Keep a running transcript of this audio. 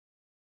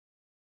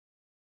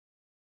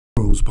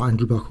Tools by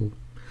Andrew Buckle.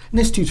 In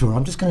this tutorial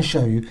I'm just going to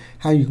show you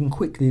how you can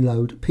quickly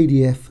load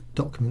PDF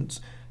documents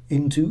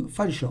into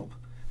Photoshop.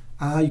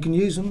 You can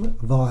use them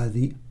via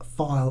the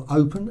File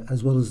Open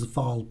as well as the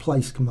File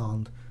Place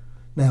command.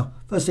 Now,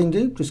 first thing to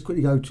do, just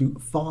quickly go to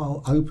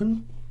File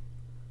Open.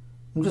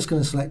 I'm just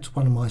going to select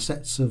one of my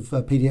sets of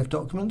PDF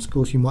documents. Of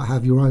course, you might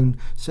have your own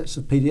sets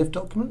of PDF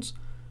documents,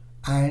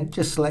 and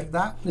just select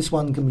that. This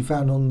one can be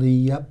found on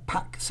the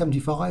Pack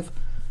 75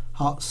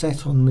 Heart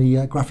set on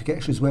the Graphic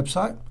Extras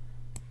website.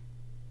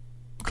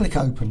 Click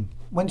Open.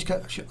 When you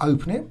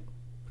open it,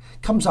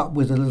 it comes up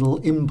with a little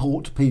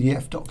Import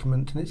PDF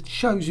document, and it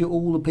shows you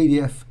all the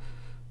PDF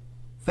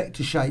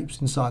vector shapes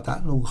inside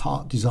that and all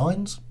heart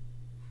designs.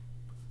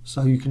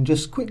 So you can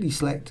just quickly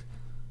select,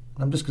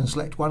 and I'm just going to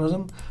select one of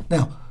them.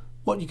 Now,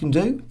 what you can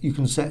do, you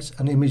can set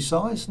an image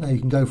size. Now you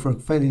can go for a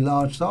fairly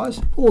large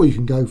size, or you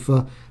can go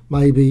for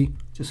maybe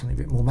just something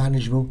a bit more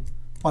manageable,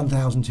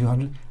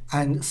 1200,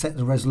 and set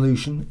the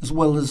resolution as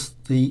well as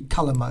the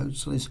color mode.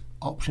 So there's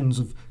options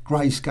of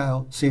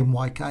grayscale,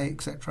 CMYK,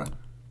 etc.,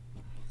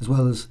 as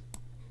well as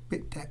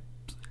bit depth.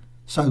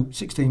 So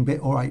 16-bit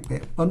or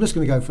 8-bit. I'm just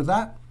going to go for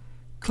that.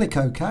 Click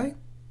OK.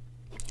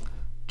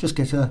 Just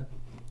get a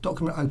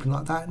document open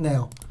like that.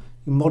 Now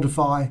you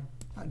modify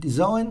that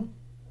design,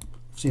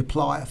 obviously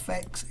apply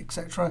effects,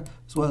 etc.,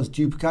 as well as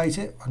duplicate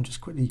it. I'm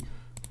just quickly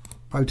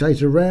rotate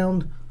it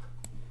around,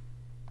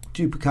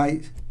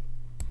 duplicate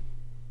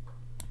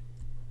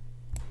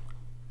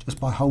just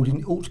by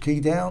holding the Alt key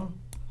down.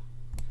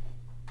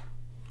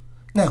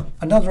 Now,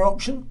 another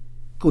option,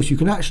 of course, you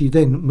can actually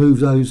then move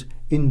those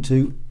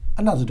into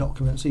another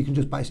document, so you can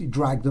just basically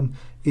drag them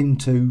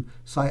into,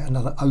 say,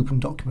 another open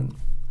document.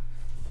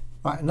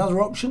 Right,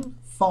 another option,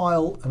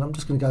 File, and I'm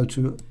just going to go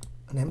to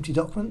an empty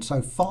document,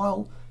 so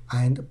File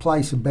and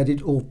Place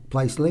Embedded or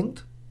Place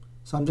Linked.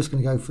 So I'm just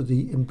going to go for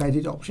the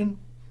Embedded option,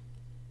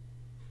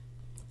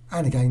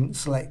 and again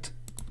select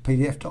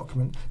PDF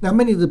document. Now,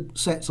 many of the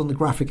sets on the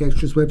Graphic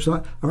Extras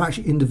website are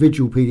actually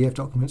individual PDF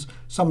documents.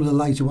 Some of the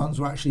later ones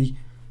are actually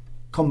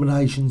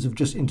combinations of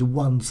just into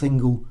one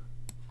single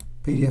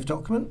PDF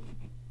document.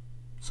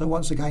 So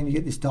once again you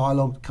get this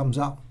dialog that comes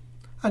up,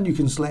 and you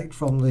can select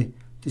from the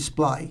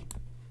display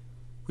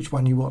which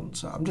one you want.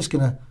 So I'm just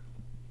going to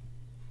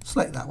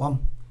select that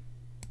one,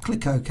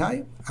 click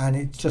OK, and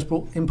it's just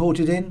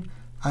imported in,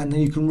 and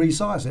then you can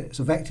resize it. It's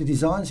a vector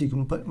design, so you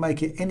can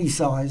make it any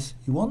size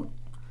you want.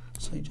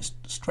 So you just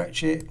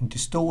stretch it and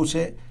distort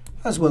it,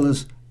 as well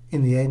as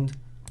in the end,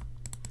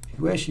 if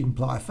you wish, you can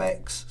apply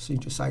effects. So you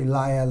just say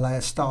layer,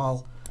 layer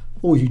style,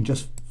 or you can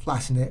just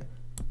flatten it,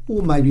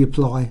 or maybe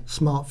apply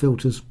smart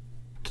filters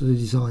to the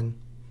design.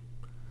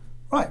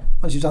 Right,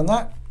 once you've done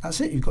that,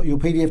 that's it. You've got your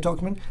PDF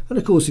document, and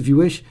of course, if you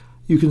wish,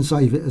 you can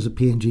save it as a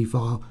PNG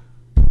file,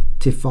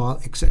 TIFF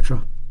file,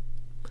 etc.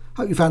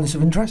 Hope you found this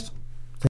of interest.